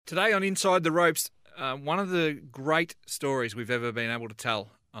Today on Inside the Ropes, one of the great stories we've ever been able to tell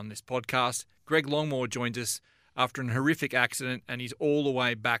on this podcast. Greg Longmore joins us after an horrific accident, and he's all the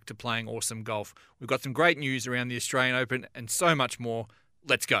way back to playing awesome golf. We've got some great news around the Australian Open and so much more.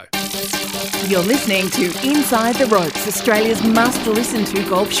 Let's go. You're listening to Inside the Ropes, Australia's must-listen-to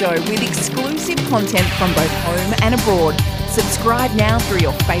golf show with exclusive content from both home and abroad. Subscribe now through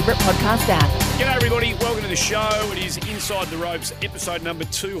your favourite podcast app. G'day everybody, welcome to the show. It is Inside the Ropes, episode number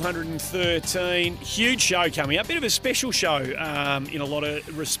 213. Huge show coming up, bit of a special show in a lot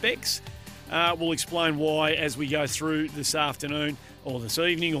of respects. We'll explain why as we go through this afternoon or this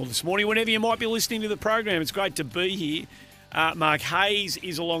evening or this morning, whenever you might be listening to the program. It's great to be here. Mark Hayes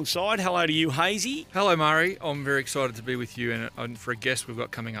is alongside. Hello to you, Hazy. Hello, Murray. I'm very excited to be with you, and for a guest we've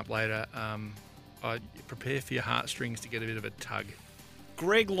got coming up later, I prepare for your heartstrings to get a bit of a tug.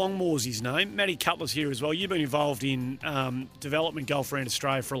 Greg Longmore's his name. Matty Cutler's here as well. You've been involved in development golf around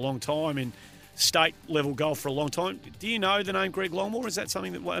Australia for a long time and state-level golf for a long time. Do you know the name Greg Longmore? Is that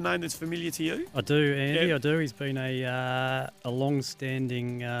something a name that's familiar to you? I do, Andy. Yeah. I do. He's been a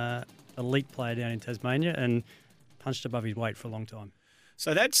long-standing elite player down in Tasmania and punched above his weight for a long time.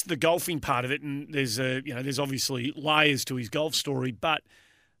 So that's the golfing part of it, and there's obviously layers to his golf story. But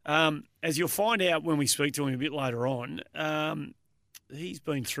as you'll find out when we speak to him a bit later on, he's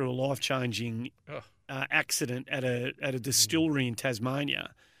been through a life-changing accident at a distillery in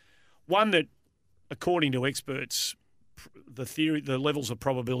Tasmania, one that, according to experts, the levels of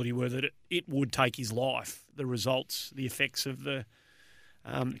probability were that it would take his life. The results, the effects of the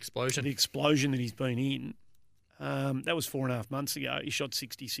explosion that he's been in. That was 4.5 months ago. He shot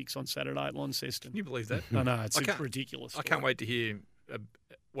 66 on Saturday at Launceston. Can you believe that? I know, it's ridiculous. I can't wait to hear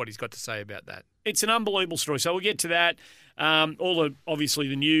what he's got to say about that. It's an unbelievable story. So we'll get to that. Obviously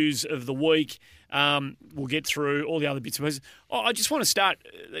the news of the week. We'll get through all the other bits and pieces. I just want to start,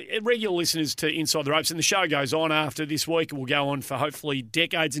 regular listeners to Inside the Ropes, and the show goes on after this week. It will go on for hopefully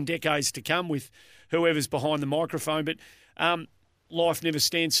decades and decades to come with whoever's behind the microphone. But life never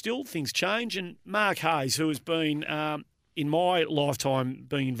stands still. Things change. And Mark Hayes, who has been, in my lifetime,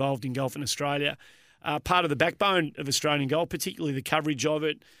 being involved in golf in Australia, part of the backbone of Australian golf, particularly the coverage of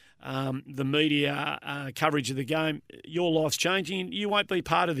it, the media coverage of the game. Your life's changing. You won't be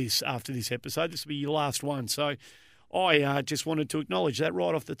part of this after this episode. This will be your last one. So I just wanted to acknowledge that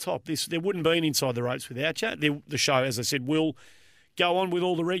right off the top. There wouldn't be an Inside the Ropes without you. The show, as I said, will go on with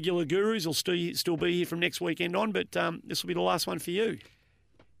all the regular gurus. Will still be here from next weekend on, but this will be the last one for you.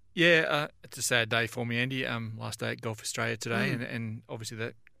 Yeah, it's a sad day for me, Andy. Last day at Golf Australia today, and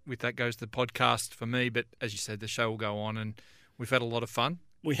obviously with that goes the podcast for me. But as you said, the show will go on, and we've had a lot of fun.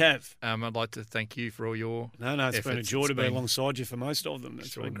 We have. I'd like to thank you for all your it's efforts. Been a joy to be alongside you for most of them.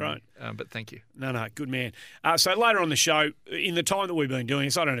 It's been great. But thank you. No, good man. So later on the show, in the time that we've been doing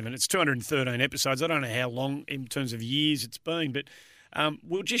this, it's 213 episodes. I don't know how long in terms of years it's been, but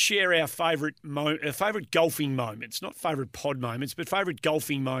we'll just share our favourite golfing moments, not favourite pod moments, but favourite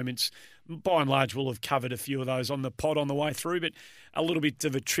golfing moments. By and large, we'll have covered a few of those on the pod on the way through, but a little bit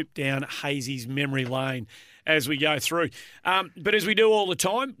of a trip down Hazy's memory lane as we go through. But as we do all the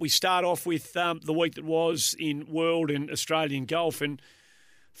time, we start off with the week that was in world and Australian golf. And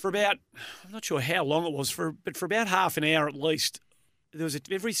for about, I'm not sure how long it was, but for about half an hour at least, there was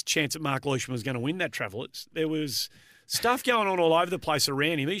every chance that Mark Leishman was going to win that Travellers. There was stuff going on all over the place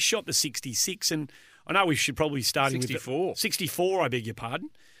around him. He shot the 66, and I know we should probably start with 64, I beg your pardon.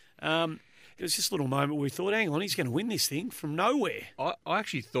 It was just a little moment where we thought, hang on, he's going to win this thing from nowhere. I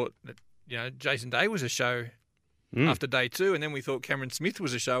actually thought that Jason Day was a show after day 2, and then we thought Cameron Smith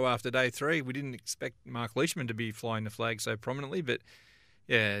was a show after day 3. We didn't expect Mark Leishman to be flying the flag so prominently, but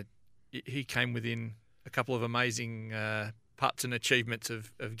yeah, he came within a couple of amazing putts and achievements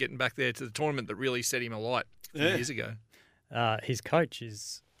of getting back there to the tournament that really set him alight a few years ago. His coach he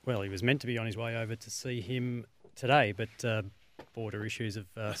was meant to be on his way over to see him today, but border issues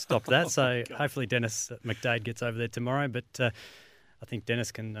have stopped that. So hopefully Dennis McDade gets over there tomorrow. But I think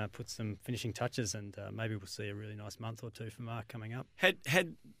Dennis can put some finishing touches, and maybe we'll see a really nice month or two for Mark coming up.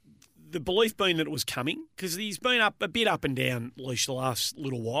 Had the belief been that it was coming? Because he's been a bit up and down, Leash, the last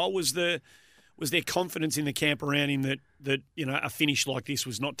little while. Was there confidence in the camp around him that a finish like this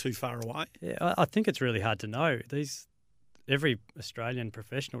was not too far away? Yeah, I think it's really hard to know. Every Australian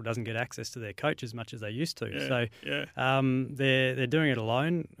professional doesn't get access to their coach as much as they used to. They're doing it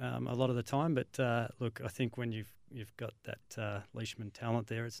alone a lot of the time. But look, I think when you've got that Leishman talent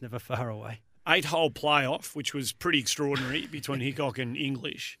there, it's never far away. 8-hole playoff, which was pretty extraordinary between Hickok and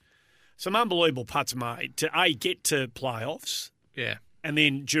English. Some unbelievable putts made to get to playoffs. Yeah, and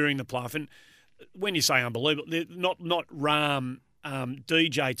then during the playoff. And when you say unbelievable, they're not Rahm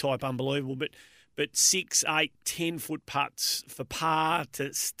DJ type unbelievable, but 6, 8, 10-foot putts for par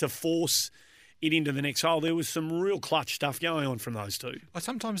to force it into the next hole. There was some real clutch stuff going on from those two. I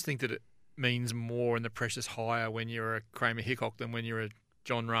sometimes think that it means more and the pressure's higher when you're a Kramer Hickok than when you're a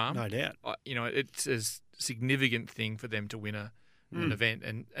John Rahm. No doubt. It's a significant thing for them to win an event,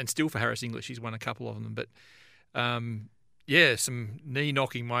 and still for Harris English, he's won a couple of them. But some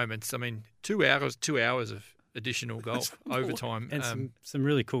knee-knocking moments. I mean, 2 hours of additional golf overtime, and some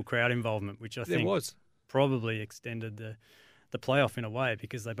really cool crowd involvement, which I think probably extended the playoff in a way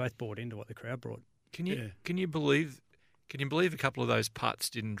because they both bought into what the crowd brought. Can you believe a couple of those putts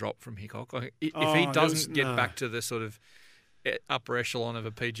didn't drop from Hickok? If he doesn't get back to the sort of upper echelon of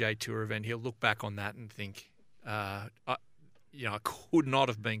a PGA Tour event, he'll look back on that and think, I could not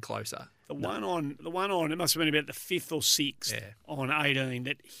have been closer. The one on, it must have been about the 5th or 6th on 18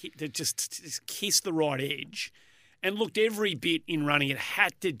 that just kissed the right edge and looked every bit in running. It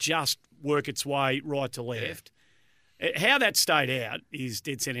had to just work its way right to left. Yeah. How that stayed out is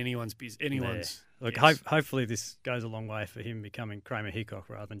dead set anyone's business. Yeah. Look, hopefully this goes a long way for him becoming Kramer Hickok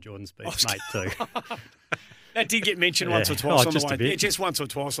rather than Jordan Spieth's mate too. That did get mentioned once or twice on the way. Yeah, just once or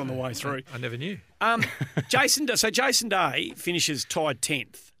twice on the way through. I never knew. Jason Day finishes tied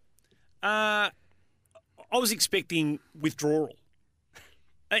 10th. I was expecting withdrawal.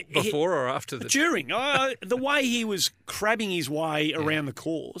 Before or after the... During. The way he was crabbing his way around the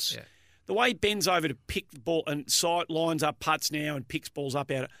course, the way he bends over to pick the ball and lines up putts now and picks balls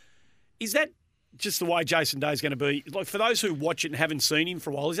up out. Is that just the way Jason Day is going to be? Like, for those who watch it and haven't seen him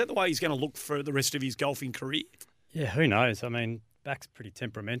for a while, is that the way he's going to look for the rest of his golfing career? Yeah, who knows? I mean, Back's pretty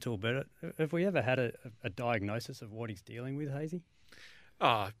temperamental, but have we ever had a diagnosis of what he's dealing with, Hazy?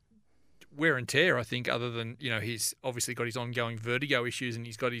 Wear and tear, I think, other than, he's obviously got his ongoing vertigo issues and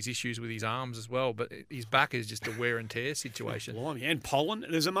he's got his issues with his arms as well, but his back is just a wear and tear situation. Blimey. And pollen.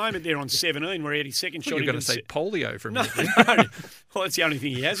 There's a moment there on 17 where he had his second shot. You're going to say polio for a minute. No. Well, that's the only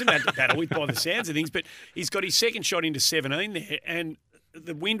thing he hasn't had to battle with by the sounds of things, but he's got his second shot into 17 there, and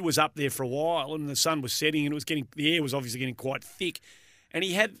the wind was up there for a while and the sun was setting and the air was obviously getting quite thick, and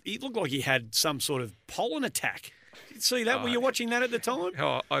he looked like he had some sort of pollen attack. See that? Were you watching that at the time?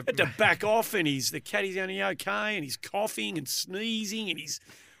 Had to back off, and the caddy's only okay, and he's coughing and sneezing, and he's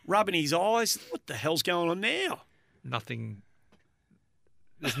rubbing his eyes. What the hell's going on now? Nothing.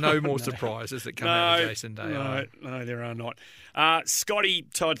 There's no more surprises that come out of Jason Day. No, there are not. Scotty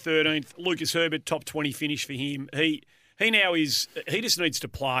tied 13th. Lucas Herbert, top 20 finish for him. He now is. He just needs to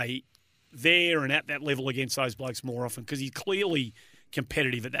play there and at that level against those blokes more often because he's clearly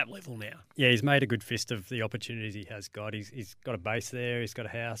competitive at that level now. Yeah, he's made a good fist of the opportunities he has got. He's got a base there. He's got a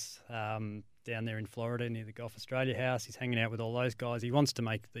house down there in Florida near the Golf Australia house. He's hanging out with all those guys. He wants to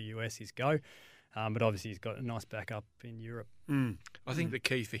make the US his go, but obviously he's got a nice backup in Europe. I think the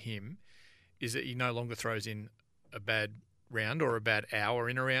key for him is that he no longer throws in a bad round or a bad hour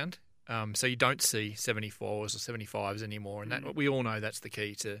in a round. So you don't see 74s or 75s anymore, and that we all know that's the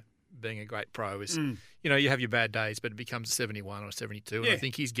key to being a great pro is, you have your bad days, but it becomes a 71 or 72. And I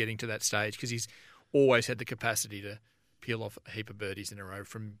think he's getting to that stage because he's always had the capacity to peel off a heap of birdies in a row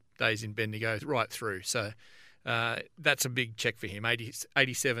from days in Bendigo right through. So that's a big check for him,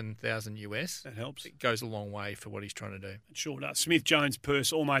 87,000 US. That helps. It goes a long way for what he's trying to do. It sure does. Smith, Jones,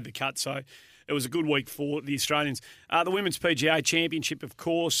 Purse all made the cut, so it was a good week for the Australians. The Women's PGA Championship, of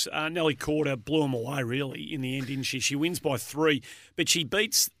course, Nelly Korda blew them away, really, in the end, didn't she? She wins by 3, but she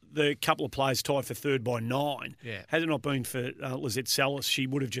beats the couple of players tied for third by 9. Yeah. Had it not been for Lizette Salas, she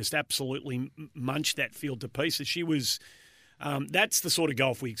would have just absolutely munched that field to pieces. She was that's the sort of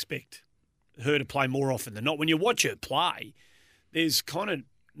golf we expect her to play more often than not. When you watch her play, there's kind of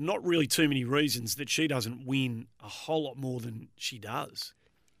not really too many reasons that she doesn't win a whole lot more than she does.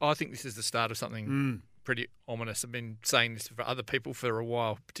 I think this is the start of something pretty ominous. I've been saying this for other people for a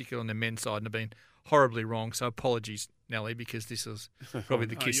while, particularly on the men's side, and have been horribly wrong. So apologies, Nelly, because this was probably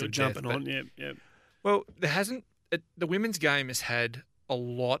the kiss of death. Jumping on, yeah. Well, the women's game has had a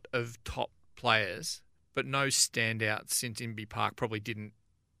lot of top players, but no standouts since Inbee Park probably didn't,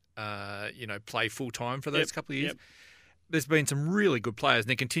 play full time for those couple of years. There's been some really good players, and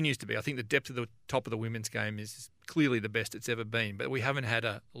there continues to be. I think the depth of the top of the women's game is clearly the best it's ever been, but we haven't had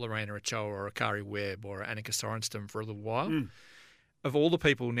a Lorena Ochoa or a Kari Webb or an Annika Sorenstam for a little while. Of all the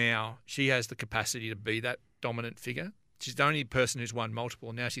people now, she has the capacity to be that dominant figure. She's the only person who's won multiple,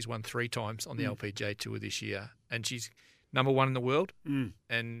 and now she's won 3 times on the LPGA Tour this year, and she's number 1 in the world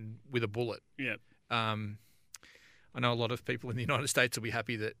and with a bullet. Yeah. I know a lot of people in the United States will be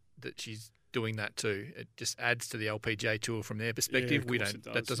happy that she's doing that too. It just adds to the LPGA Tour from their perspective. Yeah,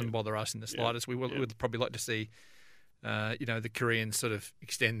 that doesn't bother us in the slightest. We'd probably like to see the Koreans sort of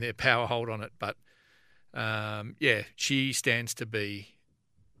extend their power hold on it. But, she stands to be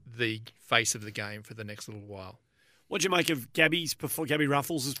the face of the game for the next little while. What'd you make of Gabby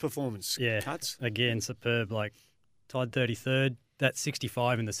Ruffles' performance? Yeah, Cuts? again, superb. Like, tied 33rd, that's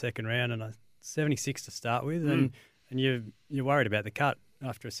 65 in the second round and a 76 to start with. And you're worried about the cut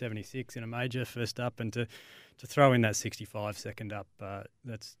after a 76 in a major first up, and to throw in that 65 second up,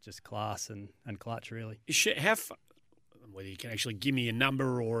 that's just class and clutch, really. Whether you can actually give me a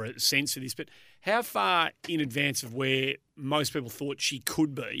number or a sense of this, but how far in advance of where most people thought she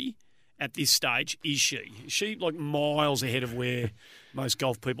could be at this stage is she? Is she like miles ahead of where most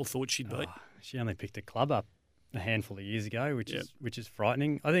golf people thought she'd be? She only picked a club up a handful of years ago, which is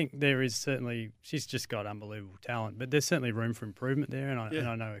frightening. I think there is certainly, she's just got unbelievable talent, but there's certainly room for improvement there. And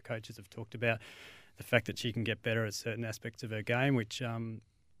I know her coaches have talked about the fact that she can get better at certain aspects of her game, which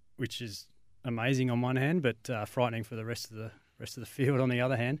is amazing on one hand, but frightening for the rest of the field on the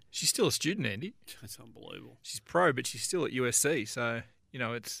other hand. She's still a student, Andy. That's unbelievable. She's pro, but she's still at USC, so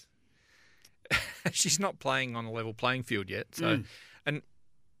it's she's not playing on a level playing field yet. So, and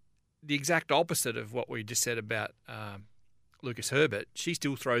the exact opposite of what we just said about Lucas Herbert, she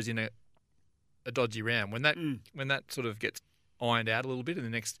still throws in a dodgy round when that sort of gets ironed out a little bit in the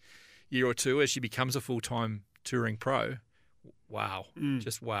next year or two as she becomes a full-time touring pro. Wow,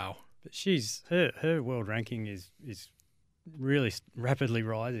 just wow. But her world ranking is really rapidly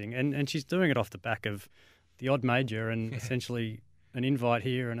rising, and she's doing it off the back of the odd major and essentially an invite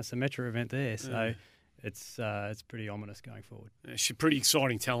here and a Symetra event there. So it's pretty ominous going forward. Yeah, she's a pretty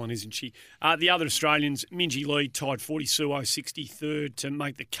exciting talent, isn't she? The other Australians, Minjee Lee tied 40 Suo 63rd to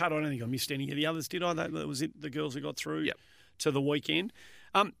make the cut. I don't think I missed any of the others, did I? That was it. The girls that got through to the weekend.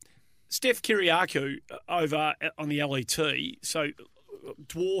 Steph Kyriakou over on the LET, so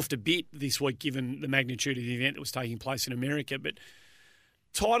dwarfed a bit this week given the magnitude of the event that was taking place in America. But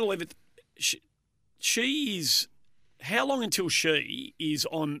title 11th, she is. How long until she is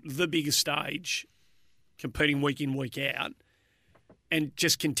on the biggest stage, competing week in, week out, and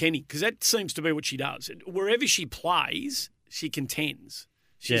just contending? Because that seems to be what she does. Wherever she plays, she contends.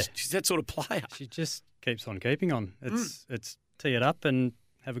 She's that sort of player. She just keeps on keeping on. It's tee it up and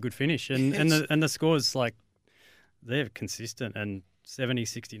have a good finish. And the scores, like, they're consistent, and 70,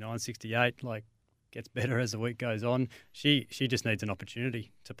 69, 68, like, gets better as the week goes on. She just needs an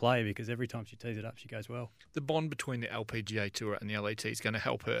opportunity to play, because every time she tees it up, she goes well. The bond between the LPGA Tour and the LET is going to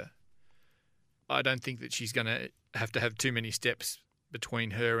help her. I don't think that she's going to have too many steps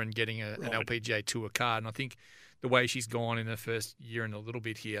between her and getting an LPGA Tour card. And I think the way she's gone in her first year and a little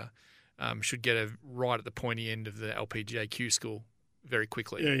bit here should get her right at the pointy end of the LPGA Q school very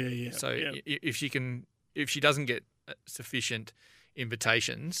quickly. Yeah. So if she doesn't get sufficient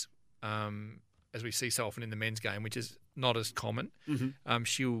invitations, as we see so often in the men's game, which is not as common,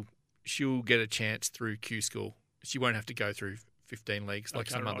 she'll get a chance through Q school. She won't have to go through 15 leagues like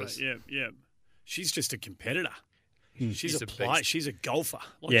some others. Yeah. She's just a competitor. She's a player. She's a golfer.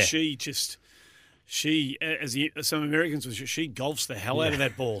 She as some Americans would say, she golfs the hell out of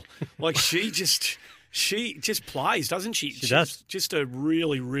that ball. Like she just plays, doesn't she? She does. Just a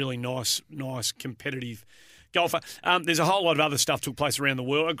really, really nice competitive golfer. There's a whole lot of other stuff took place around the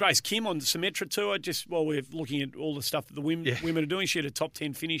world. Grace Kim on the Symetra Tour, just while we're looking at all the stuff that the women are doing, she had a top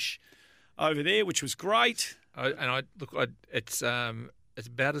 10 finish over there, which was great. It's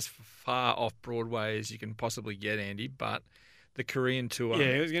about as far off Broadway as you can possibly get, Andy, but the Korean Tour...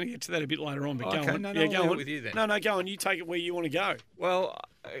 Yeah, I was going to get to that a bit later on, but go on. I'll go on with you then. No, go on. You take it where you want to go. Well,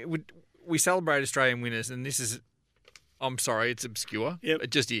 we celebrate Australian winners, and this is... I'm sorry, it's obscure. Yep.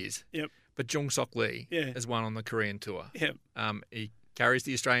 It just is. Yep. But Jung Sok Lee has won on the Korean Tour. Yep. He carries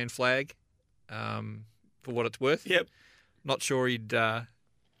the Australian flag for what it's worth. Yep. I'm not sure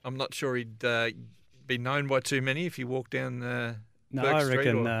he'd be known by too many if he walked down the... No, I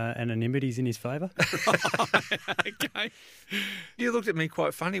reckon anonymity's in his favour. Okay. You looked at me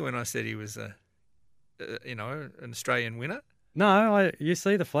quite funny when I said he was an Australian winner. No, you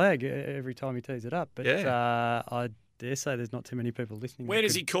see the flag every time he tees it up, but I dare say there's not too many people listening. Where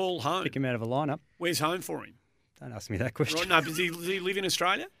does he call home? Pick him out of a lineup. Where's home for him? Don't ask me that question. Right, no, does he live in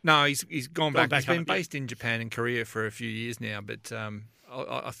Australia? No, he's gone back. He's been home, based in Japan and Korea for a few years now, but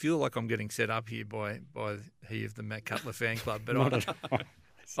I feel like I'm getting set up here by he of the Matt Cutler fan club. But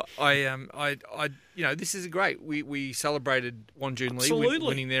this is great. We celebrated Wonjun Lee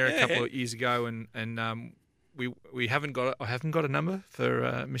winning there a couple of years ago, and we haven't got a number for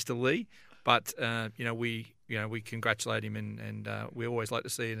Mr. Lee, but we we congratulate him, and we always like to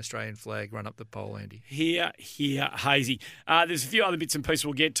see an Australian flag run up the pole, Andy. Here, Hazy. There's a few other bits and pieces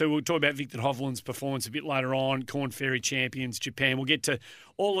we'll get to. We'll talk about Victor Hovland's performance a bit later on, Corn Ferry champions, Japan. We'll get to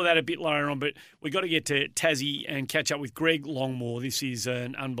all of that a bit later on, but we've got to get to Tassie and catch up with Greg Longmore. This is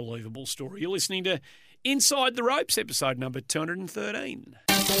an unbelievable story. You're listening to Inside the Ropes, episode number 213.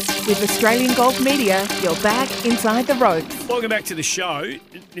 With Australian Golf Media, you're back inside the ropes. Welcome back to the show.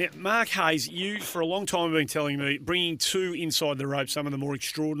 Now, Mark Hayes, you for a long time have been telling me, bringing to Inside the Ropes some of the more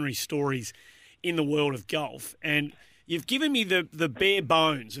extraordinary stories in the world of golf. And you've given me the bare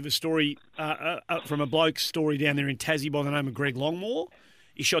bones of a story from a bloke's story down there in Tassie by the name of Greg Longmore.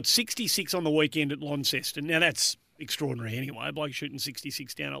 He shot 66 on the weekend at Launceston. Now, that's extraordinary anyway, a bloke shooting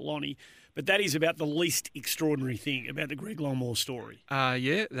 66 down at Lonnie. But that is about the least extraordinary thing about the Greg Longmore story.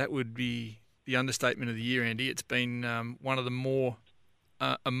 Yeah, that would be the understatement of the year, Andy. It's been one of the more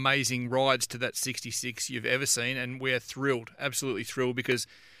amazing rides to that 66 you've ever seen, and we're thrilled, absolutely thrilled, because,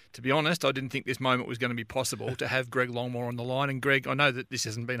 to be honest, I didn't think this moment was going to be possible to have Greg Longmore on the line. And, Greg, I know that this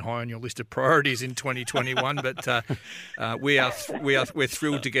hasn't been high on your list of priorities in 2021, but we're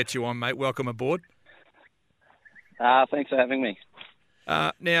thrilled to get you on, mate. Welcome aboard. Thanks for having me.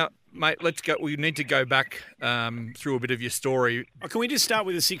 Now, mate, let's go. We need to go back through a bit of your story. Can we just start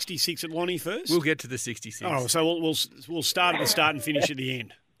with the 66 at Lonnie first? We'll get to the 66. Oh, so we'll start at the start and finish at the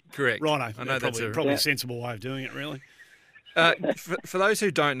end. Correct. Righto. I know that's probably a sensible way of doing it, really. For those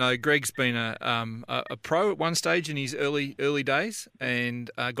who don't know, Greg's been a pro at one stage in his early days, and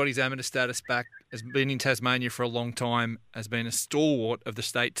got his amateur status back. Has been in Tasmania for a long time. Has been a stalwart of the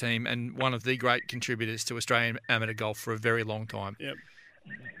state team and one of the great contributors to Australian amateur golf for a very long time. Yep.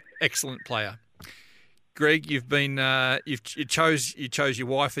 Excellent player. Greg, you've been you chose your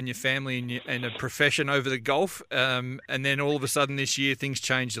wife and your family and a profession over the golf, and then all of a sudden this year things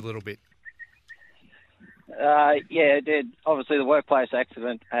changed a little bit. Yeah, it did. Obviously, the workplace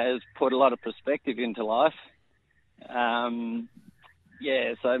accident has put a lot of perspective into life.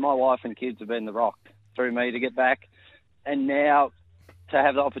 So my wife and kids have been the rock through me to get back, and now to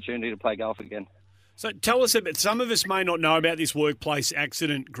have the opportunity to play golf again. So tell us a bit. Some of us may not know about this workplace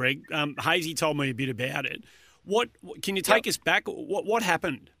accident, Greg. Hazy told me a bit about it. What can you take us back? What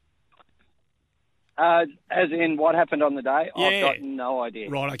happened? As in what happened on the day? Yeah. I've got no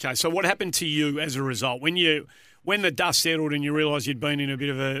idea. Right. Okay. So what happened to you as a result when the dust settled and you realised you'd been in a bit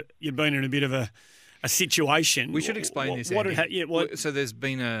of a situation? We should explain this. So there's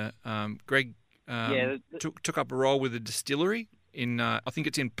been Greg took up a role with a distillery in I think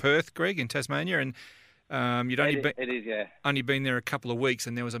it's in Perth, Greg, in Tasmania, and only been there a couple of weeks,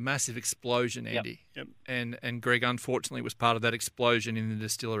 and there was a massive explosion, Andy. Yep. And Greg unfortunately was part of that explosion in the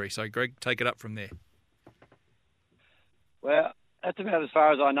distillery. So Greg, take it up from there. Well, that's about as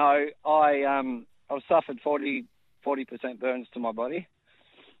far as I know. I've suffered 40% burns to my body.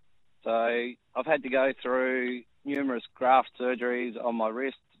 So I've had to go through numerous graft surgeries on my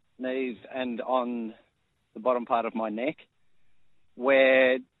wrists, knees, and on the bottom part of my neck,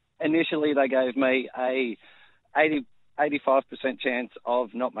 where initially they gave me a 85% chance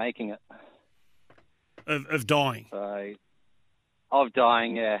of not making it. Of dying? So, of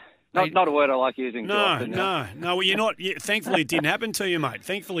dying, yeah. Not a word I like using. No. Well, you're not. Thankfully, it didn't happen to you, mate.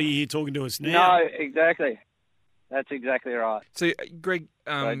 Thankfully, you're here talking to us now. No, exactly. That's exactly right. So, Greg,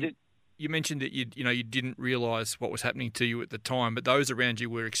 you mentioned that you didn't realise what was happening to you at the time, but those around you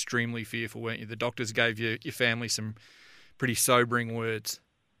were extremely fearful, weren't you? The doctors gave your family some pretty sobering words.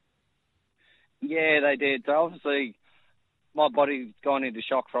 Yeah, they did. So obviously, my body's gone into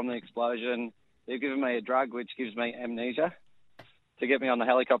shock from the explosion. They've given me a drug which gives me amnesia to get me on the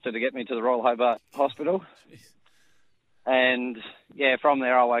helicopter to get me to the Royal Hobart Hospital. Jeez. And, from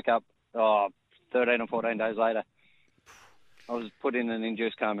there I woke up 13 or 14 days later. I was put in an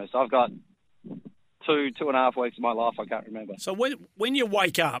induced coma. So I've got 2.5 weeks of my life I can't remember. So when you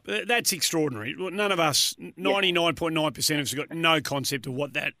wake up, that's extraordinary. None of us, 99.9% of us, have got no concept of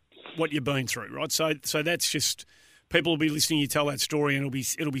what you've been through, right? So that's just, people will be listening to you tell that story and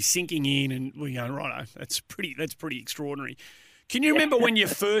it'll be sinking in, and we're going, righto, that's pretty extraordinary. Can you remember when you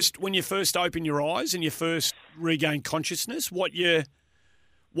first opened your eyes and you first regained consciousness, what you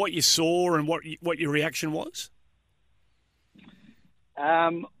saw and what your reaction was? I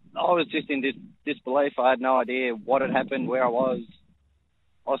was just in disbelief. I had no idea what had happened, where I was.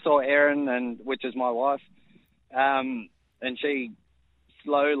 I saw Erin, which is my wife, and she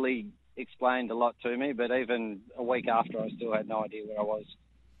slowly explained a lot to me, but even a week after, I still had no idea where I was.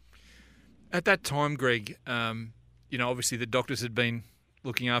 At that time, Greg, obviously the doctors had been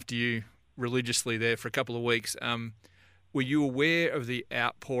looking after you religiously there for a couple of weeks. were you aware of the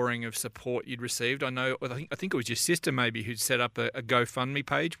outpouring of support you'd received? I think it was your sister maybe who'd set up a GoFundMe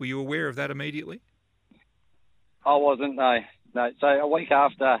page. Were you aware of that immediately? I wasn't, no. So a week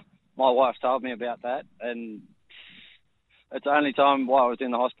after, my wife told me about that, and it's the only time while I was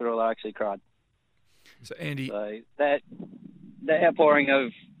in the hospital that I actually cried. So, Andy... So the outpouring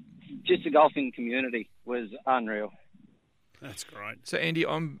of just the golfing community was unreal. That's great. So, Andy,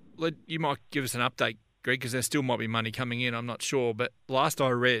 you might give us an update, Greg, because there still might be money coming in. I'm not sure. But last I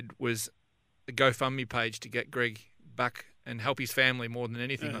read was the GoFundMe page to get Greg back and help his family more than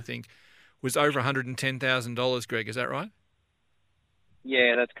anything, I think, was over $110,000, Greg. Is that right?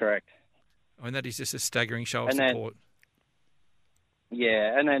 Yeah, that's correct. I mean, that is just a staggering show of support.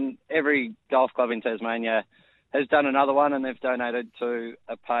 Yeah, and then every golf club in Tasmania has done another one, and they've donated to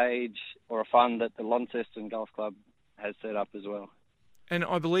a page or a fund that the Launceston Golf Club has set up as well. And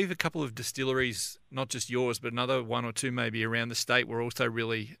I believe a couple of distilleries, not just yours, but another one or two maybe around the state, were also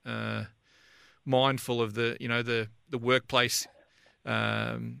really mindful of the workplace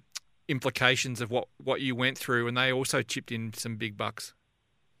implications of what you went through, and they also chipped in some big bucks.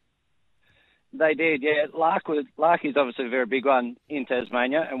 They did, yeah. Lark is obviously a very big one in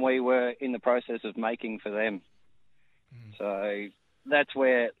Tasmania, and we were in the process of making for them. So that's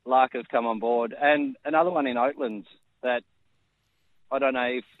where Lark has come on board. And another one in Oatlands that I don't know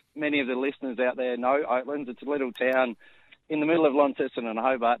if many of the listeners out there know Oatlands. It's a little town in the middle of Launceston and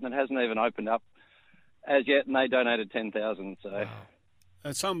Hobart, and it hasn't even opened up as yet, and they donated $10,000. So wow.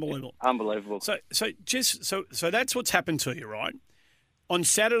 That's unbelievable. Unbelievable. So that's what's happened to you, right? On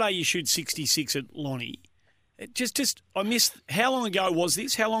Saturday, you shoot 66 at Lonnie. I missed. How long ago was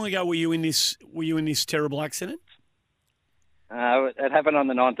this? How long ago were you in this? Were you in this terrible accident? It happened on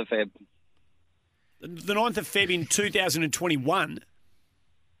the 9th of Feb. The 9th of Feb in 2021.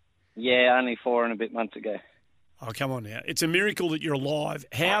 Yeah, only 4 and a bit months ago. Oh, come on now! It's a miracle that you're alive.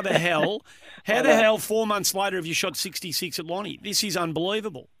 How the hell? 4 months later have you shot 66 at Lonnie? This is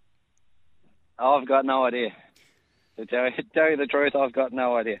unbelievable. I've got no idea. To tell you the truth, I've got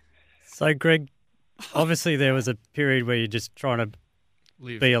no idea. So, Greg, obviously there was a period where you're just trying to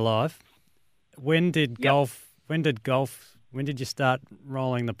be alive. When did you start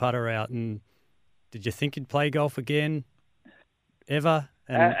rolling the putter out, and did you think you'd play golf again, ever?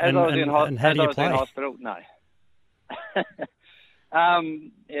 And how do you play? In hospital, no.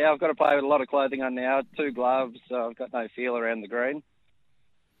 I've got to play with a lot of clothing on now, 2 gloves, so I've got no feel around the green.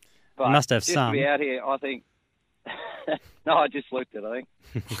 But you must have just some. To be out here, I think. No, I just looked at it, I think.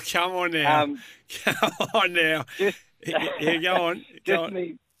 Come on now. Come on now. Go on.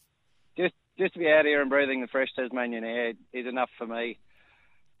 Just to be out here and breathing the fresh Tasmanian air is enough for me.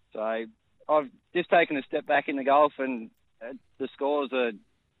 So I've just taken a step back in the golf, and the scores are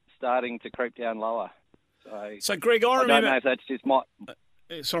starting to creep down lower. So Greg, I remember. I don't know if that's just my.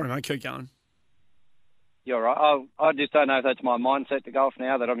 Sorry, mate. Keep going. You're right. I just don't know if that's my mindset to golf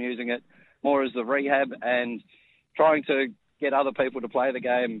now, that I'm using it more as the rehab and trying to get other people to play the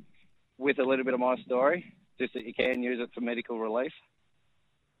game with a little bit of my story, just that you can use it for medical relief.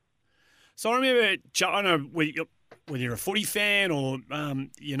 So I remember, I don't know whether you're a footy fan or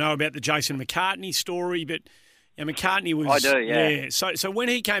you know about the Jason McCartney story, but McCartney was... I do, yeah. So when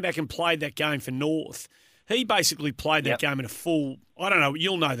he came back and played that game for North, he basically played that game in a full... I don't know,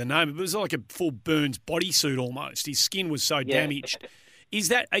 you'll know the name, but it was like a full Burns bodysuit almost. His skin was so damaged.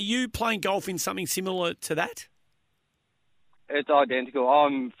 Are you playing golf in something similar to that? It's identical.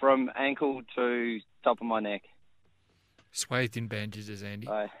 I'm from ankle to top of my neck. Swathed in bandages, Andy.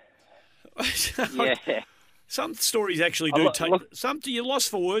 Yeah. Some stories actually do take... You're lost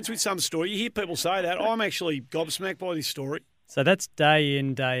for words with some story. You hear people say that. I'm actually gobsmacked by this story. So that's day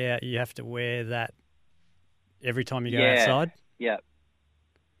in, day out. You have to wear that every time you go outside? Yeah.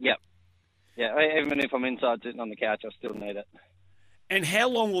 Even if I'm inside sitting on the couch, I still need it. And how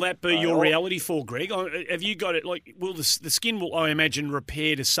long will that be your reality for, Greg? Have you got it, will the skin will, I imagine,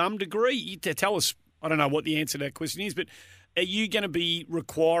 repair to some degree? Tell us, I don't know what the answer to that question is, but are you going to be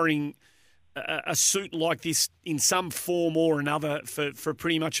requiring a suit like this in some form or another for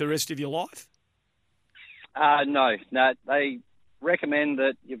pretty much the rest of your life? No. They recommend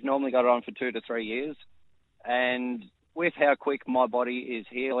that you've normally got it on for 2 to 3 years. And with how quick my body is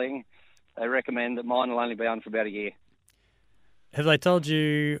healing, they recommend that mine will only be on for about a year. Have they told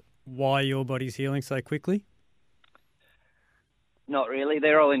you why your body's healing so quickly? Not really.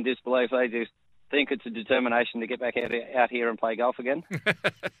 They're all in disbelief. They just think it's a determination to get back out here and play golf again.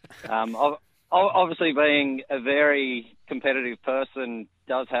 Obviously, being a very competitive person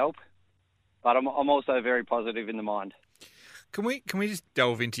does help, but I'm also very positive in the mind. Can we just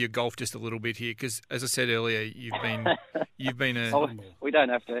delve into your golf just a little bit here? Because as I said earlier, you've been a. Oh, we don't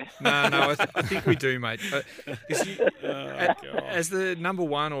have to. No, I think we do, mate. As the number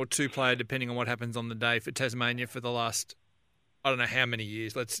 1 or 2 player, depending on what happens on the day for Tasmania for the last, I don't know how many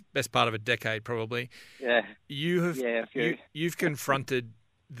years, best part of a decade probably. Yeah. A few. You've confronted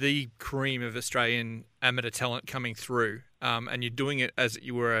the cream of Australian amateur talent coming through, and you're doing it as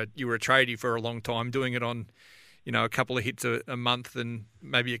you were a tradie for a long time, doing it on, a couple of hits a month and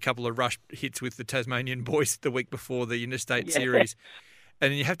maybe a couple of rush hits with the Tasmanian boys the week before the Interstate Series.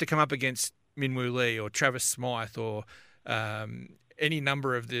 And you have to come up against Minwoo Lee or Travis Smythe or any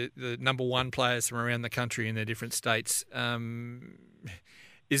number of the number 1 players from around the country in their different states.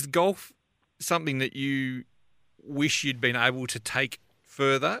 Is golf something that you wish you'd been able to take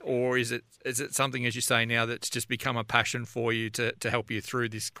further, or is it something, as you say now, that's just become a passion for you to help you through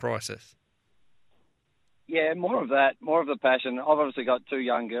this crisis? Yeah, more of the passion. I've obviously got 2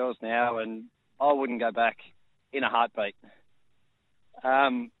 young girls now, and I wouldn't go back in a heartbeat.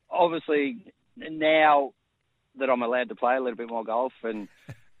 Obviously, now that I'm allowed to play a little bit more golf and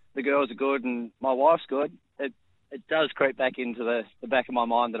the girls are good and my wife's good, it does creep back into the back of my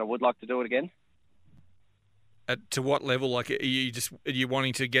mind that I would like to do it again. To what level? Like, are you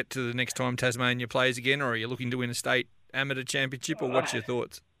wanting to get to the next time Tasmania plays again, or are you looking to win a state amateur championship, or what's your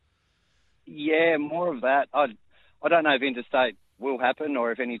thoughts? Yeah, more of that. I don't know if interstate will happen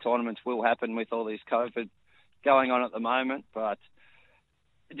or if any tournaments will happen with all this COVID going on at the moment, but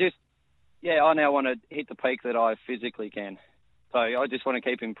I now want to hit the peak that I physically can. So I just want to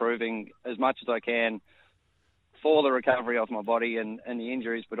keep improving as much as I can for the recovery of my body and the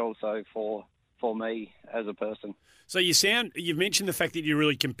injuries, but also for me as a person. So you've mentioned the fact that you're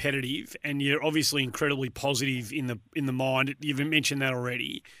really competitive and you're obviously incredibly positive in the mind. You've mentioned that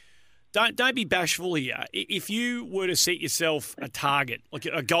already. Don't be bashful here. If you were to set yourself a target, like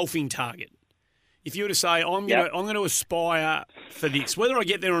a golfing target, if you were to say, I'm going to aspire for this, whether I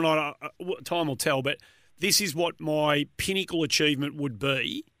get there or not, time will tell, but this is what my pinnacle achievement would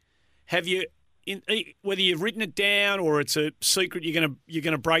be. Have you, whether you've written it down or it's a secret you're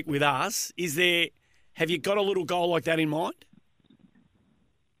going to break with us, have you got a little goal like that in mind?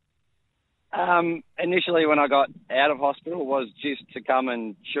 Initially, when I got out of hospital, was just to come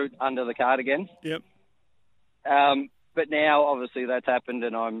and shoot under the card again. Yep. But now, obviously, that's happened,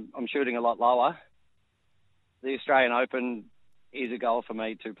 and I'm shooting a lot lower. The Australian Open is a goal for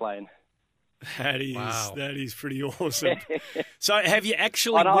me to play in. That is pretty awesome. Yeah. So, have you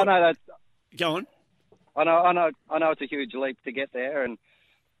actually? I know that. Go on. I know it's a huge leap to get there, and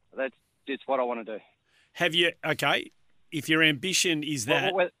that's just what I want to do. Have you? Okay, if your ambition is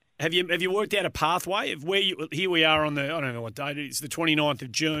that. Have you worked out a pathway of where here we are on the, I don't know what date it is, the 29th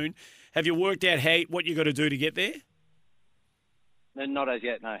of June. Have you worked out what you got to do to get there? Not as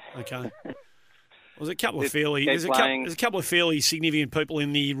yet, no. Okay. There's a couple of fairly significant people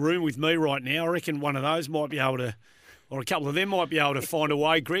in the room with me right now. I reckon one of those might be able to, or a couple of them might be able to find a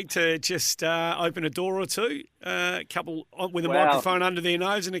way, Greg, to just open a door or two. A couple with a microphone under their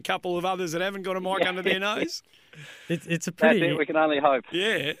nose, and a couple of others that haven't got a mic under their nose. It's a pretty. That's it, we can only hope.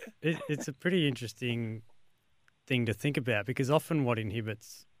 Yeah, it's a pretty interesting thing to think about, because often what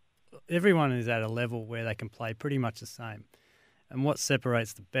inhibits everyone is at a level where they can play pretty much the same, and what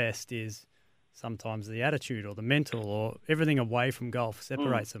separates the best is sometimes the attitude or the mental or everything away from golf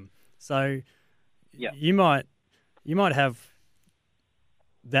separates them. So you might have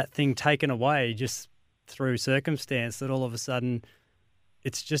that thing taken away just through circumstance, that all of a sudden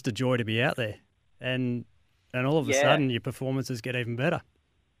it's just a joy to be out there, and all of a sudden your performances get even better.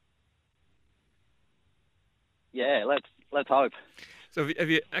 Yeah, let's hope. So have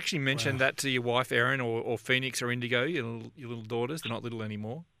you actually mentioned that to your wife, Erin, or Phoenix or Indigo, your little daughters? They're not little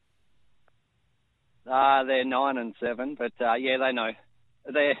anymore. They're 9 and 7, but they know.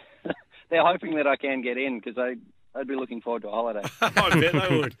 They're hoping that I can get in, because I'd be looking forward to a holiday. I bet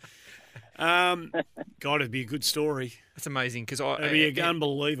they would. God, it'd be a good story. That's amazing, because it'd be an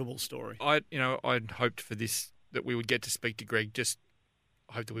unbelievable story. I'd hoped for this, that we would get to speak to Greg. Just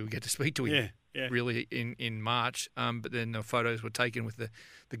hoped that we would get to speak to him. Yeah. Really in March. But then the photos were taken with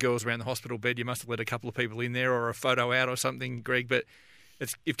the girls around the hospital bed. You must have let a couple of people in there, or a photo out or something, Greg. But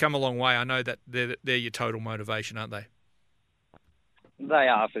you've come a long way. I know that they're your total motivation, aren't they? They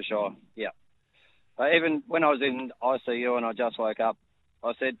are, for sure. Yeah. Even when I was in ICU and I just woke up,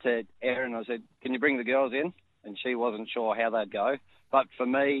 I said to Erin, can you bring the girls in? And she wasn't sure how they'd go. But for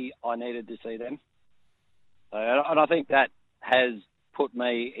me, I needed to see them. And I think that has put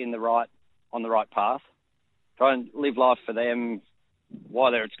me on the right path. Try and live life for them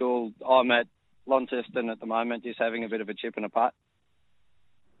while they're at school. I'm at Launceston at the moment, just having a bit of a chip and a putt.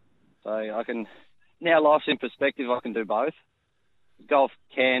 So I can, now life's in perspective, I can do both. Golf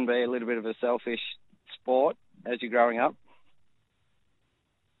can be a little bit of a selfish sport as you're growing up.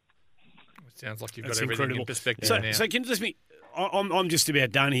 It sounds like you've That's got everything incredible. in perspective So, now. so can you just me? I'm just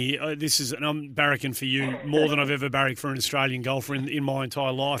about done here. And I'm barracking for you more than I've ever barracked for an Australian golfer in my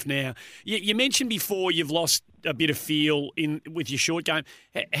entire life now. You mentioned before you've lost a bit of feel with your short game.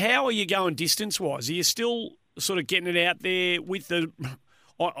 How are you going distance-wise? Are you still sort of getting it out there with the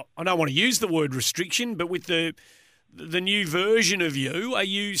 – I don't want to use the word restriction, but with the new version of you, are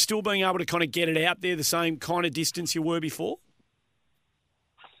you still being able to kind of get it out there the same kind of distance you were before?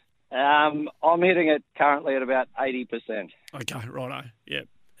 I'm hitting it currently at about 80%. Okay, righto, yeah.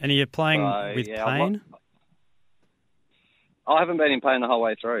 And are you playing So, with yeah, pain? I haven't been in pain the whole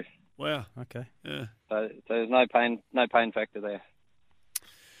way through. Wow. Okay. Yeah. So there's no pain factor there.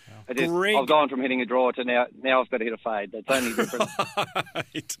 Greg- I've gone from hitting a draw to now I've got to hit a fade. That's only different.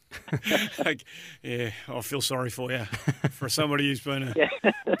 Right. Yeah, I feel sorry for you. For somebody who's been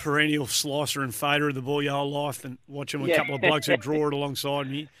a perennial slicer and fader of the ball your whole life and watching a couple of blokes who draw it alongside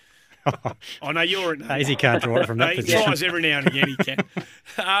me. I know you're – Hazy can't draw it from that he position. tries every now and again, he can.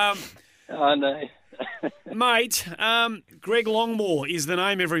 I know. Mate, Greg Longmore is the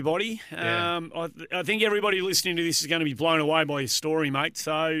name, everybody. I think everybody listening to this is going to be blown away by your story, mate.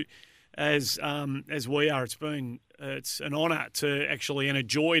 So as we are, it's an honour to actually and a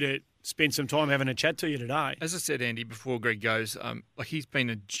joy to spend some time having a chat to you today. As I said, Andy, before Greg goes, he's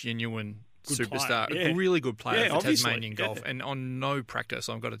been a genuine Good superstar, player, yeah. a really good player Yeah, for obviously, Tasmanian golf, yeah. and on no practice,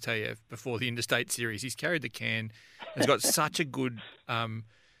 I've got to tell you, before the Interstate Series, he's carried the can. He's got such a good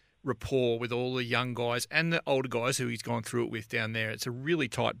rapport with all the young guys and the older guys who he's gone through it with down there. It's a really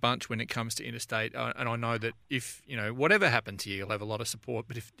tight bunch when it comes to Interstate, and I know that if, whatever happens here, you'll have a lot of support,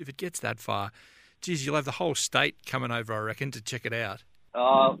 but if it gets that far, geez, you'll have the whole state coming over, I reckon, to check it out.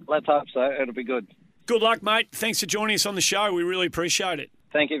 Let's hope so. It'll be good. Good luck, mate. Thanks for joining us on the show. We really appreciate it.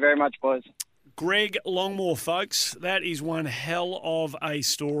 Thank you very much, boys. Greg Longmore, folks. That is one hell of a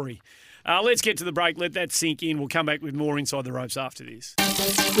story. Let's get to the break. Let that sink in. We'll come back with more Inside the Ropes after this.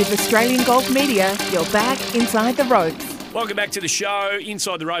 With Australian Golf Media, you're back inside the ropes. Welcome back to the show.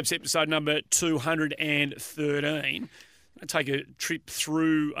 Inside the Ropes, episode number 213. I take a trip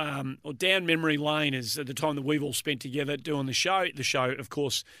through or down memory lane as the time that we've all spent together doing the show. The show, of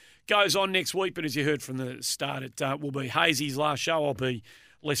course, goes on next week, but as you heard from the start, it will be Hazy's last show. I'll be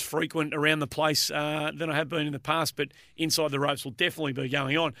less frequent around the place than I have been in the past, but Inside the Ropes will definitely be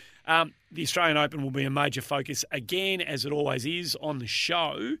going on. The Australian Open will be a major focus again, as it always is, on the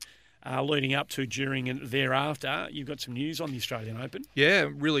show, leading up to, during and thereafter. You've got some news on the Australian Open. Yeah,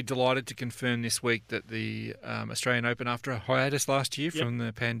 really delighted to confirm this week that the Australian Open, after a hiatus last year from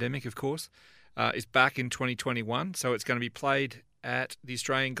the pandemic, of course, is back in 2021. So it's going to be played at the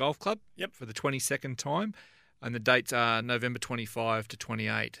Australian Golf Club for the 22nd time. And the dates are November 25 to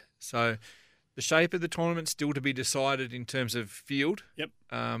 28. So the shape of the tournament still to be decided in terms of field.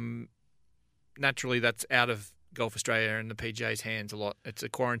 Naturally, that's out of Golf Australia and the PGA's hands a lot. It's a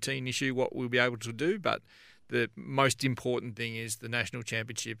quarantine issue, what we'll be able to do. But the most important thing is the National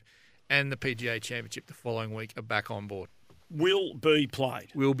Championship and the PGA Championship the following week are back on board. Will be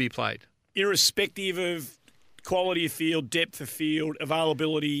played. Will be played. Irrespective of quality of field, depth of field,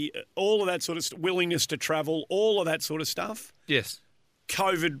 availability, all of that sort of willingness to travel, all of that sort of stuff. Yes.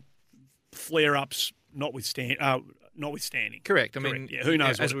 COVID flare-ups notwithstanding. Correct. I mean, who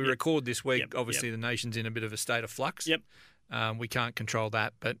knows? As we record this week, obviously the nation's in a bit of a state of flux. We can't control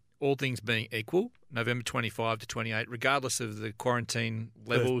that, but all things being equal, November 25 to 28, regardless of the quarantine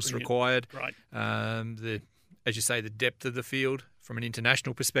levels required, as you say, the depth of the field from an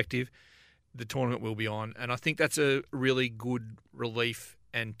international perspective, the tournament will be on. And I think that's a really good relief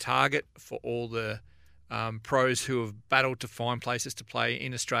and target for all the pros who have battled to find places to play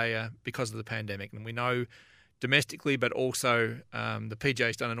in Australia because of the pandemic. And we know domestically, but also the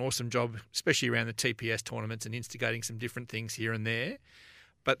PGA's done an awesome job, especially around the TPS tournaments and instigating some different things here and there.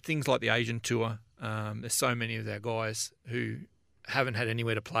 But things like the Asian Tour, there's so many of our guys who haven't had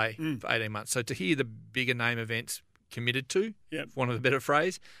anywhere to play for 18 months. So to hear the bigger name events committed to, for want of a better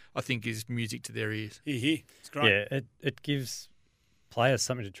phrase, I think is music to their ears. It's great. Yeah, it gives players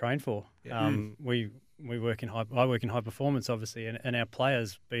something to train for. We work in I work in high performance, obviously, and our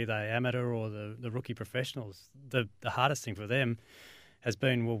players, be they amateur or the rookie professionals, the hardest thing for them has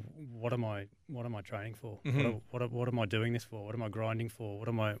been, well, what am I training for? What am I doing this for? What am I grinding for? What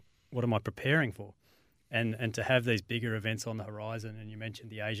am I preparing for? And to have these bigger events on the horizon, and you mentioned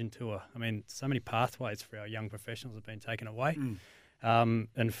the Asian Tour. I mean, so many pathways for our young professionals have been taken away.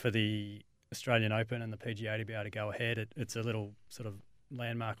 And for the Australian Open and the PGA to be able to go ahead, it's a little sort of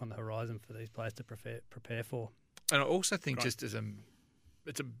landmark on the horizon for these players to prepare for. And I also think just as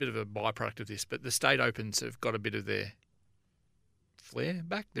it's a bit of a byproduct of this, but the state opens have got a bit of their flair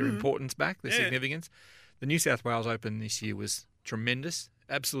back, their importance back, their significance. The New South Wales Open this year was tremendous,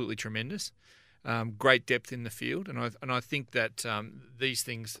 absolutely tremendous. Great depth in the field, and I think that these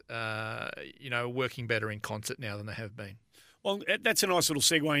things, are working better in concert now than they have been. Well, that's a nice little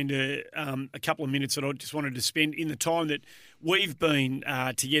segue into a couple of minutes that I just wanted to spend in the time that we've been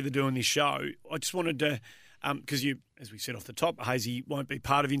together doing this show. I just wanted to, because you, as we said off the top, Hazy won't be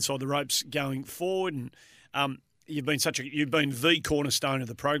part of Inside the Ropes going forward, and you've been the cornerstone of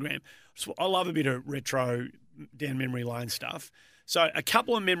the program. So I love a bit of retro down memory lane stuff. So a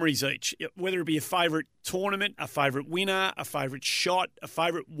couple of memories each, whether it be a favourite tournament, a favourite winner, a favourite shot, a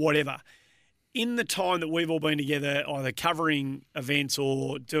favourite whatever. In the time that we've all been together, either covering events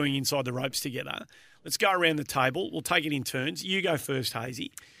or doing Inside the Ropes together, let's go around the table. We'll take it in turns. You go first,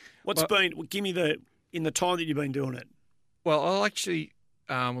 Hazy. Give me in the time that you've been doing it. Well, I actually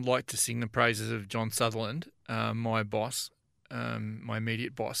would like to sing the praises of John Sutherland, my boss, my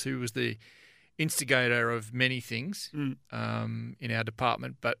immediate boss, who was the instigator of many things in our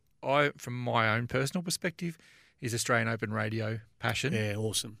department. But from my own personal perspective, is Australian Open radio passion. Yeah,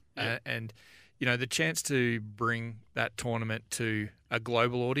 awesome. And the chance to bring that tournament to a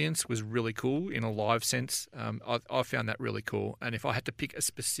global audience was really cool in a live sense. I found that really cool. And if I had to pick a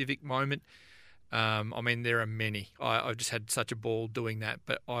specific moment, there are many. I've just had such a ball doing that.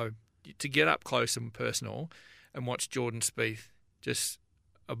 But to get up close and personal and watch Jordan Spieth just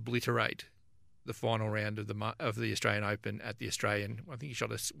obliterate the final round of the Australian Open at the Australian. I think he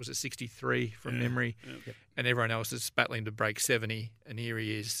shot was it 63 from memory, and everyone else is battling to break 70, and here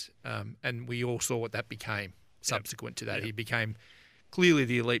he is. And we all saw what that became subsequent to that. Yep. He became clearly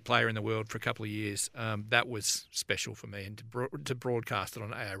the elite player in the world for a couple of years. That was special for me, and to broadcast it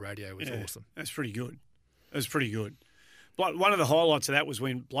on AA radio was awesome. That's pretty good. It was pretty good. But one of the highlights of that was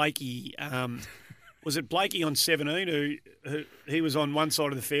when Blakey, was it Blakey on 17, who he was on one side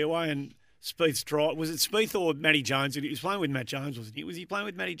of the fairway and Spieth's drive. Was it Spieth or Matty Jones? He was playing with Matt Jones, wasn't he? Was he playing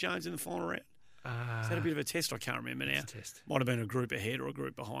with Matty Jones in the final round? Is that a bit of a test? I can't remember now. Might have been a group ahead or a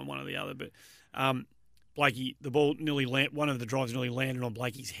group behind, one or the other. But Blakey, the ball one of the drives nearly landed on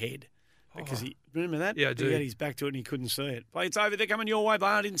Blakey's head. Because remember that? Yeah, I do. He had his back to it and he couldn't see it. It's over there coming your way, but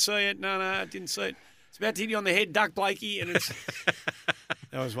I didn't see it. No, I didn't see it. It's about to hit you on the head, duck Blakey, and it's...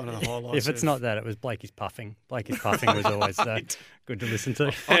 That was one of the highlights. If it's not that, it was Blakey's puffing. Blakey's puffing was always good to listen to.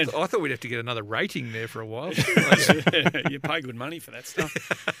 I thought we'd have to get another rating there for a while. You pay good money for that stuff.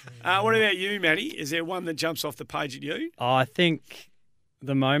 What about you, Matty? Is there one that jumps off the page at you? I think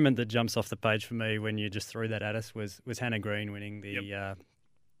the moment that jumps off the page for me when you just threw that at us was Hannah Green winning the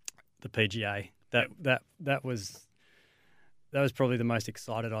PGA. That was probably the most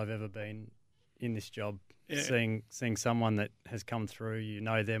excited I've ever been in this job. Yeah. Seeing someone that has come through, you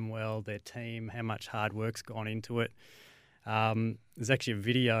know them well, their team, how much hard work's gone into it. There's actually a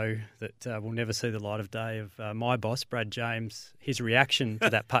video that will never see the light of day of my boss, Brad James, his reaction to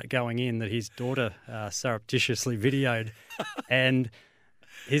that putt going in that his daughter surreptitiously videoed. And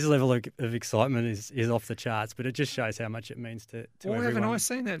his level of excitement is off the charts, but it just shows how much it means to everyone. Haven't I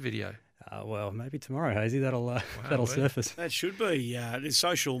seen that video? Well, maybe tomorrow, Hazy. That'll surface. That should be. There's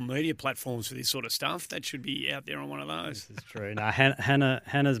social media platforms for this sort of stuff. That should be out there on one of those. This is true. No,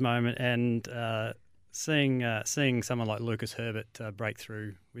 Hannah's moment, and seeing someone like Lucas Herbert break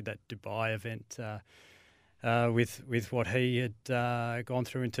through with that Dubai event, with what he had gone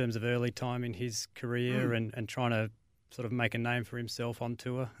through in terms of early time in his career and trying to sort of make a name for himself on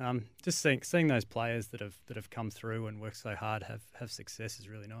tour. Just seeing those players that have come through and worked so hard have success is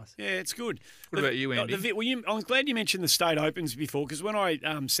really nice. Yeah, it's good. What about you, Andy? I was glad you mentioned the state opens before, because when I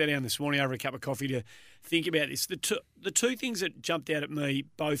sat down this morning over a cup of coffee to think about this, the two things that jumped out at me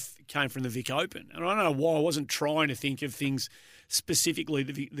both came from the Vic Open. And I don't know why I wasn't trying to think of things specifically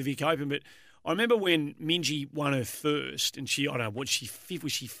the Vic Open, but I remember when Minjee won her first, and I don't know, was she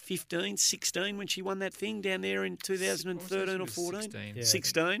 15, 16 when she won that thing down there in 2013 or 14? 16. Yeah.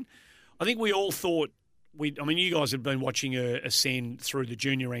 16. I think we all thought, you guys had been watching her ascend through the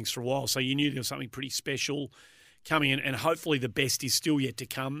junior ranks for a while, so you knew there was something pretty special coming in, and hopefully the best is still yet to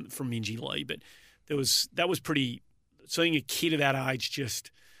come from Minjee Lee. But that was pretty, seeing a kid of that age just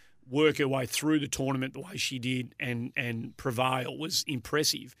work her way through the tournament the way she did and prevail was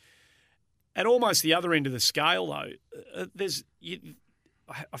impressive. At almost the other end of the scale, though,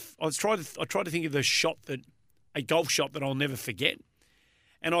 I tried to think of a golf shot that I'll never forget,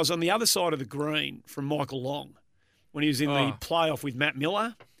 and I was on the other side of the green from Michael Long when he was in the playoff with Matt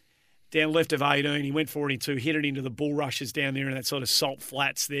Miller, down left of 18. He went 42, hit it into the bulrushes down there in that sort of salt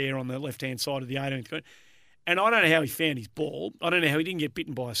flats there on the left-hand side of the 18th. And I don't know how he found his ball. I don't know how he didn't get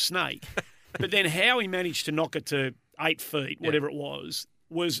bitten by a snake. But then how he managed to knock it to 8 feet, whatever it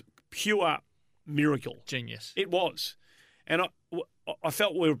was pure miracle. Genius. It was. And I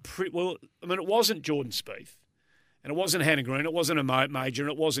felt we were it wasn't Jordan Spieth. And it wasn't Hannah Green. It wasn't a major.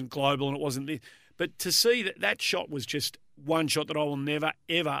 And it wasn't global. And it wasn't this. But to see that shot was just one shot that I will never,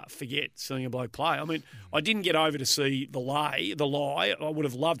 ever forget seeing a bloke play. I mean, I didn't get over to see the lie. I would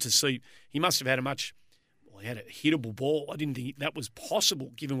have loved to see. He must have had he had a hittable ball. I didn't think that was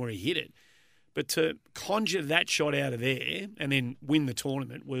possible given where he hit it. But to conjure that shot out of there and then win the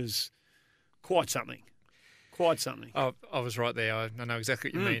tournament was quite something. Quite something. Oh, I was right there. I know exactly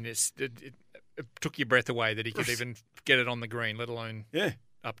what you mean. It took your breath away that he could even get it on the green, let alone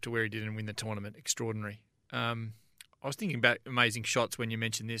up to where he did and win the tournament. Extraordinary. I was thinking about amazing shots when you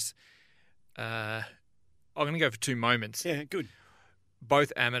mentioned this. I'm going to go for 2 moments. Yeah, good.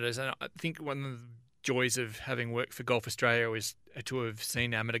 Both amateurs. And I think one of the joys of having worked for Golf Australia is to have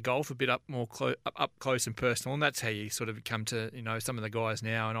seen amateur golf a bit up close and personal, and that's how you sort of come to some of the guys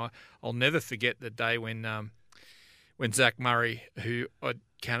now. And I'll never forget the day when Zach Murray, who I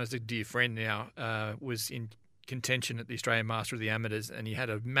count as a dear friend now, was in contention at the Australian Master of the Amateurs, and he had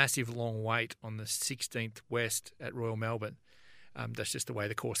a massive long wait on the 16th West at Royal Melbourne. That's just the way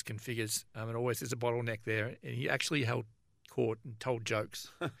the course configures. It always is a bottleneck there, and he actually held court and told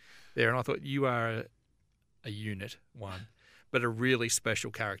jokes there. And I thought, you are a unit, one, but a really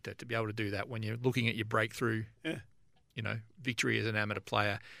special character to be able to do that when you're looking at your breakthrough, victory as an amateur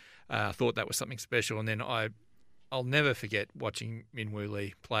player. I thought that was something special. And then I'll never forget watching Min Woo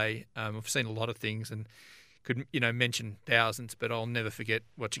Lee play. I've seen a lot of things and could mention thousands, but I'll never forget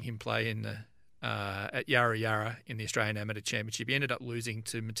watching him play in the at Yarra Yarra in the Australian Amateur Championship. He ended up losing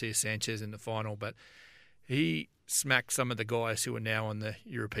to Matías Sanchez in the final, but he smacked some of the guys who are now on the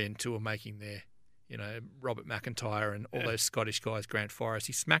European Tour making their, Robert McIntyre and all those Scottish guys, Grant Forrest.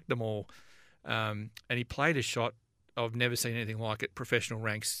 He smacked them all, and he played a shot I've never seen anything like it. Professional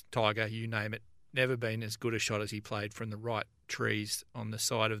ranks, Tiger, you name it. Never been as good a shot as he played from the right trees on the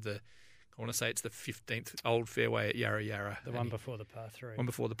side of I want to say it's the 15th old fairway at Yarra Yarra. The one before the par 3. One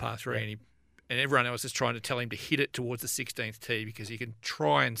before the par 3, and everyone else is trying to tell him to hit it towards the 16th tee because you can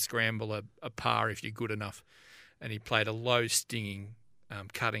try and scramble a par if you're good enough. And he played a low stinging,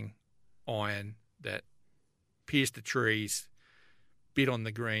 cutting iron that pierced the trees, bit on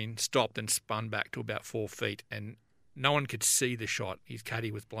the green, stopped and spun back to about 4 feet, and no one could see the shot. His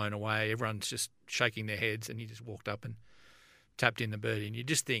caddy was blown away. Everyone's just shaking their heads, and he just walked up and tapped in the birdie. And you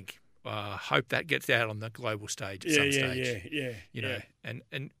just think, hope that gets out on the global stage at some stage. Yeah.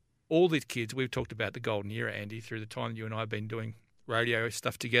 And all these kids, we've talked about the golden era, Andy, through the time you and I have been doing radio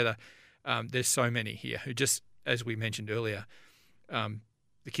stuff together. There's so many here who just, as we mentioned earlier,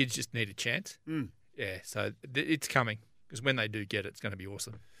 the kids just need a chance. Yeah, so it's coming because when they do get it, it's going to be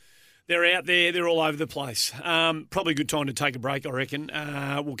awesome. They're out there. They're all over the place. Probably a good time to take a break, I reckon.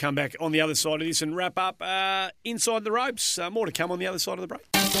 We'll come back on the other side of this and wrap up Inside the Ropes. More to come on the other side of the break.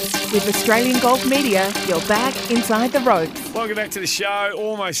 With Australian Golf Media, you're back inside the ropes. Welcome back to the show.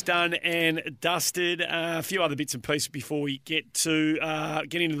 Almost done and dusted. A few other bits and pieces before we get into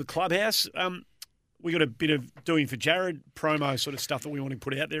the clubhouse. We got a bit of doing for Jared promo sort of stuff that we want to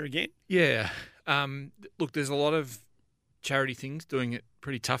put out there again. Yeah. Look, there's a lot of charity things doing it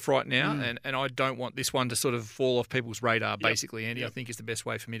pretty tough right now, and I don't want this one to sort of fall off people's radar, basically, Andy. I think is the best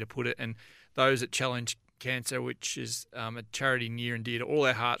way for me to put it. And those at Challenge Cancer, which is a charity near and dear to all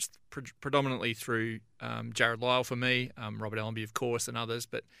our hearts, predominantly through Jared Lyle for me, Robert Allenby, of course, and others.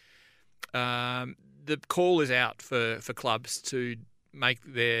 But the call is out for clubs to make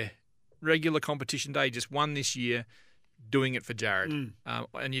their regular competition day just one this year, doing it for Jared.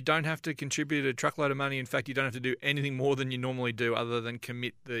 And you don't have to contribute a truckload of money. In fact, you don't have to do anything more than you normally do other than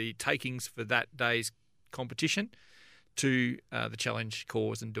commit the takings for that day's competition to the Challenge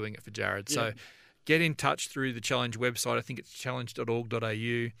cause and doing it for Jared. Yeah. So get in touch through the Challenge website. I think it's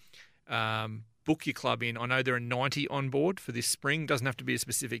challenge.org.au. Book your club in. I know there are 90 on board for this spring. Doesn't have to be a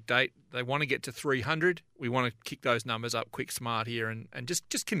specific date. They want to get to 300. We want to kick those numbers up quick, smart here, and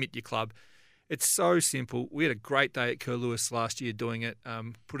just commit your club. It's so simple. We had a great day at Curlewis last year doing it,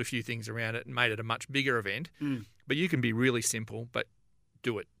 put a few things around it and made it a much bigger event. But you can be really simple, but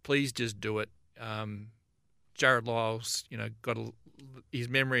do it. Please just do it. Jared Lyle's, got his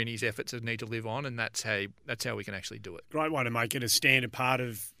memory and his efforts need to live on, and that's how we can actually do it. Great way to make it a standard part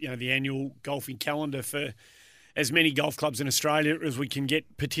of the annual golfing calendar for as many golf clubs in Australia as we can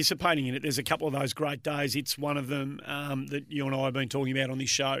get participating in it. There's a couple of those great days. It's one of them that you and I have been talking about on this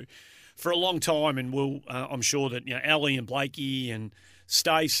show for a long time, and I'm sure that Ali and Blakey and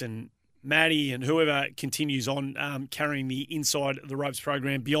Stace and Maddie and whoever continues on carrying the Inside the Ropes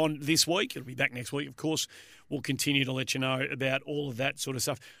program beyond this week. It'll be back next week, of course. We'll continue to let you know about all of that sort of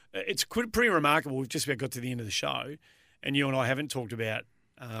stuff. It's pretty remarkable. We've just about got to the end of the show, and you and I haven't talked about.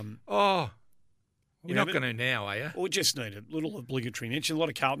 You're not going to now, are you? We just need a little obligatory mention. A lot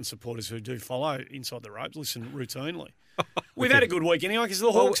of Carlton supporters who do follow Inside the Ropes listen routinely. We've had a good week anyway because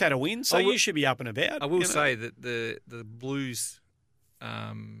the Hawks had a win, so you should be up and about. I will say that the Blues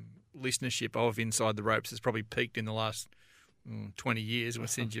listenership of Inside the Ropes has probably peaked in the last 20 years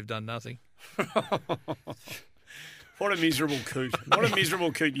since you've done nothing. What a miserable coot. What a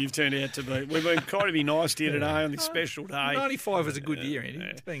miserable coot you've turned out to be. We've been trying to be nice to you today on this special day. 95 was a good year, Andy.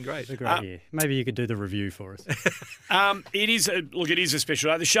 It's been great. It's a great year. Maybe you could do the review for us. It is a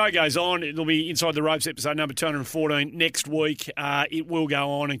special day. The show goes on. It'll be Inside the Ropes episode number 214 next week. It will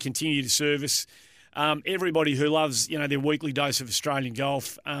go on and continue to service everybody who loves their weekly dose of Australian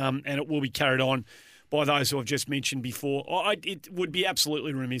golf, and it will be carried on by those who I've just mentioned before. It would be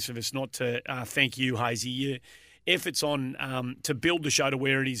absolutely remiss of us not to thank you, Hazy. Your efforts on to build the show to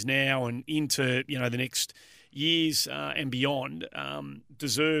where it is now and into the next years and beyond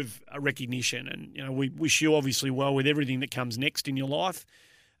deserve a recognition. And we wish you obviously well with everything that comes next in your life.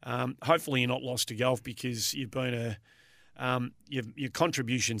 Hopefully you're not lost to golf because you've been your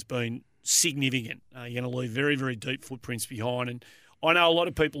contribution's been significant. You're going to leave very, very deep footprints behind. And I know a lot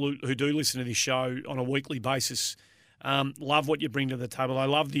of people who do listen to this show on a weekly basis love what you bring to the table. I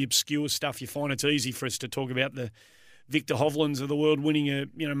love the obscure stuff. You find it's easy for us to talk about the Victor Hovlands of the world winning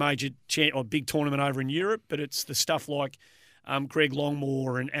a major or big tournament over in Europe, but it's the stuff like Greg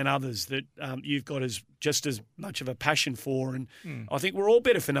Longmore and others that you've got just as much of a passion for. And I think we're all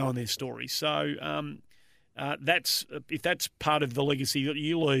better for knowing their stories. So if that's part of the legacy that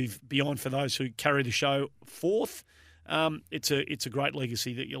you leave beyond for those who carry the show forth, it's a great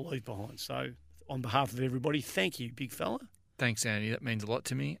legacy that you leave behind. So on behalf of everybody, thank you, big fella. Thanks, Andy. That means a lot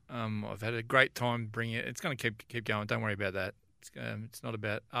to me. I've had a great time bringing it. It's going to keep going. Don't worry about that. It's not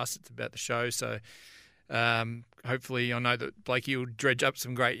about us. It's about the show. So hopefully I know that Blakey will dredge up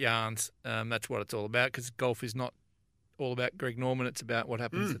some great yarns. That's what it's all about because golf is not all about Greg Norman. It's about what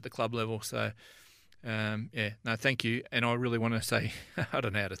happens at the club level. So, thank you. And I really want to say, I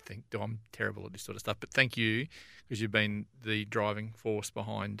don't know how to think. I'm terrible at this sort of stuff. But thank you because you've been the driving force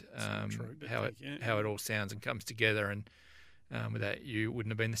behind how it all sounds and comes together. And without you,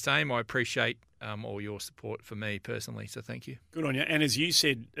 wouldn't have been the same. I appreciate all your support for me personally, so thank you. Good on you. And as you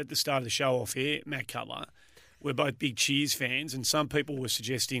said at the start of the show off air, Matt Cutler, we're both big Cheers fans, and some people were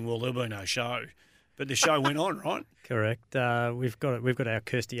suggesting, well, there'll be no show. But the show went on, right? Correct. We've got our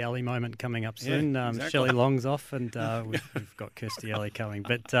Kirstie Alley moment coming up soon. Exactly. Shelley Long's off, and we've got Kirstie Alley coming.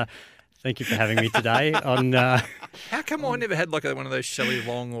 But thank you for having me today. How come I never had like one of those Shelley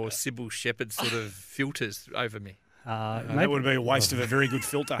Long or Sybil Shepherd sort of filters over me? That would be a waste of a very good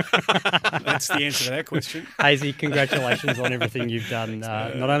filter. That's the answer to that question. Hazy, congratulations on everything you've done,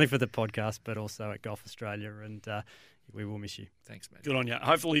 not only for the podcast but also at Golf Australia, and we will miss you. Thanks, mate. Good on you.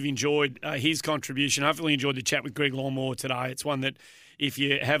 Hopefully you've enjoyed his contribution. Hopefully you enjoyed the chat with Greg Longmore today. It's one that if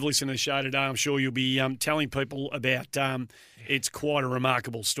you have listened to the show today, I'm sure you'll be telling people about. It's quite a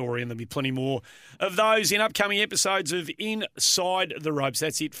remarkable story, and there'll be plenty more of those in upcoming episodes of Inside the Ropes.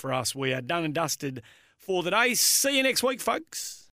 That's it for us. We are done and dusted for the day. See you next week, folks.